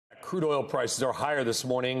crude oil prices are higher this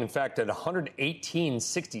morning. In fact, at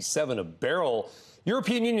 118.67 a barrel.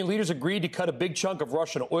 European Union leaders agreed to cut a big chunk of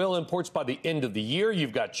Russian oil imports by the end of the year.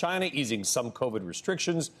 You've got China easing some COVID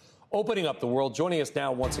restrictions, opening up the world. Joining us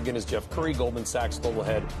now once again is Jeff Curry, Goldman Sachs Global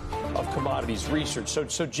Head of Commodities Research.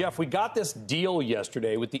 So Jeff, we got this deal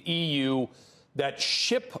yesterday with the EU that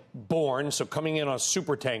shipborne, so coming in on a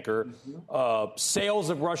super tanker, sales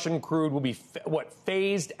of Russian crude will be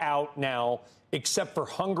phased out now, except for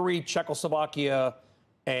Hungary, Czechoslovakia,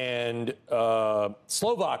 and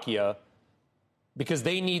Slovakia, because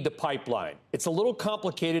they need the pipeline. It's a little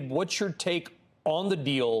complicated. What's your take on the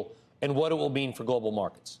deal and what it will mean for global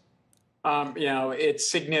markets? It's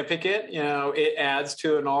significant. It adds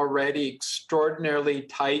to an already extraordinarily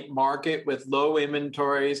tight market with low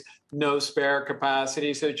inventories, no spare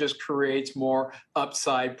capacity. So it just creates more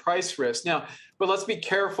upside price risk. Now, but let's be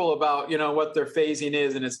careful about, what their phasing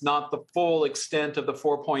is. And it's not the full extent of the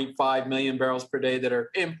 4.5 million barrels per day that are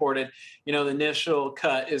imported. The initial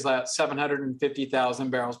cut is at 750,000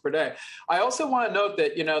 barrels per day. I also want to note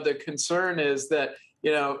that, the concern is that,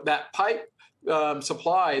 that pipe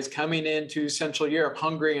supplies coming into Central Europe,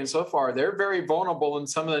 Hungary, and so far, they're very vulnerable. And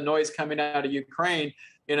some of the noise coming out of Ukraine,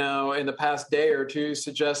 in the past day or two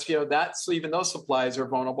suggests, that's even those supplies are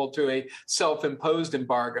vulnerable to a self-imposed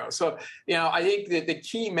embargo. So, I think that the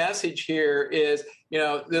key message here is,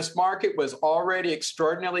 this market was already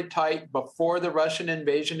extraordinarily tight before the Russian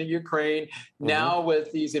invasion of Ukraine. Now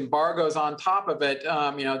with these embargoes on top of it,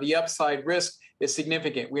 the upside risk is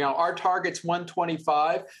significant. Our target's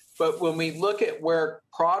 125, but when we look at where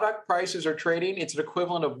product prices are trading, it's an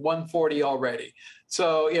equivalent of 140 already.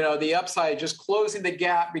 So, the upside, just closing the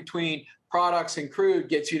gap between products and crude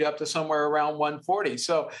gets you up to somewhere around 140.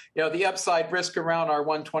 So, the upside risk around our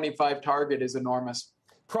 125 target is enormous.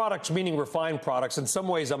 Products, meaning refined products. In some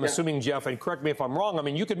ways, I'm assuming, Jeff, and correct me if I'm wrong,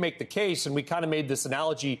 you could make the case, and we kind of made this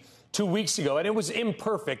analogy 2 weeks ago, and it was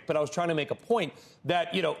imperfect, but I was trying to make a point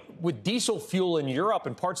that, with diesel fuel in Europe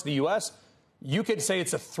and parts of the U.S., you could say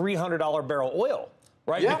it's a $300 barrel oil,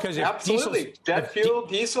 right? Yeah, because absolutely. Jet fuel,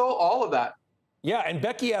 diesel, all of that. Yeah, and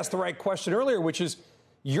Becky asked the right question earlier, which is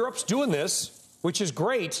Europe's doing this, which is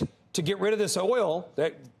great, to get rid of this oil.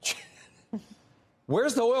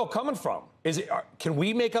 Where's the oil coming from? Can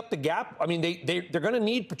we make up the gap? They're going to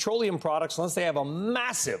need petroleum products unless they have a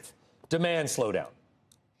massive demand slowdown.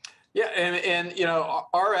 Yeah, and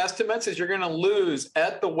our estimates is you're going to lose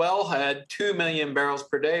at the wellhead 2 million barrels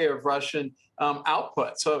per day of Russian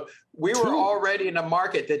output. So we were already in a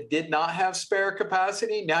market that did not have spare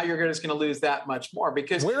capacity. Now you're just going to lose that much more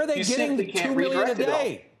because where are they getting the 2 million a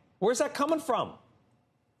day? Where's that coming from?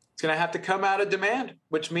 It's going to have to come out of demand,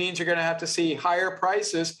 which means you're going to have to see higher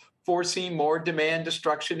prices, forcing more demand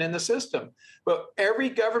destruction in the system. But every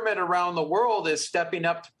government around the world is stepping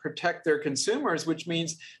up to protect their consumers, which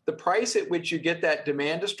means the price at which you get that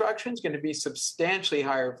demand destruction is going to be substantially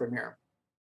higher from here.